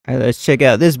Alright, let's check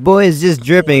out. This boy is just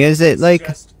dripping. Is it like...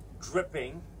 Just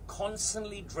dripping,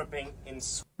 constantly dripping in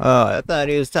sweat. Oh, I thought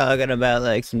he was talking about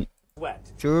like some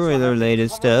jewelry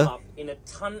related stuff. In a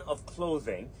ton of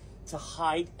clothing to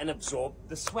hide and absorb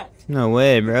the sweat. No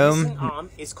way, bro. The missing arm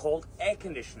is called air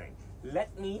conditioning.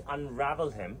 Let me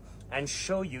unravel him and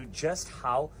show you just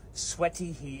how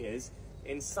sweaty he is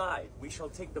inside. We shall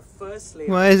take the first layer.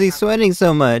 Why is he sweating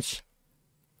so much?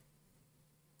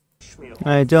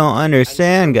 I don't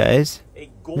understand, guys.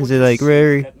 Is it like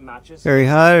very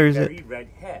hot, or is it red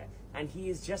hair? And he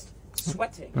is just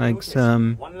sweating. like Notice,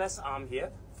 some... one less arm here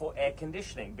for air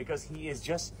conditioning because he is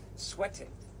just sweating.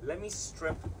 Let me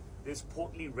strip this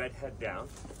portly red head down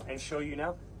and show you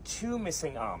now 2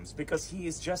 missing arms because he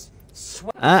is just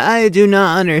sweating. I do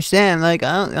not understand. Like,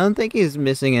 I don't think he's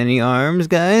missing any arms,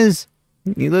 guys.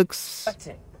 He looks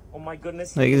Sweating. Oh my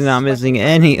goodness. like he's not missing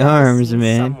any arms,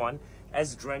 man. Someone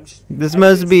as drenched This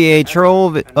must be a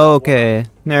troll okay,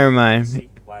 never mind. See,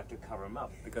 I have to cover him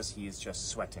up because he is just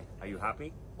sweating. Are you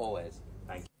happy? Always.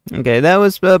 Thank you. Okay, that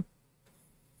was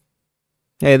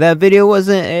hey, that video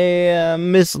wasn't a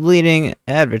misleading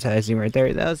advertising right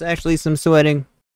there. That was actually some sweating.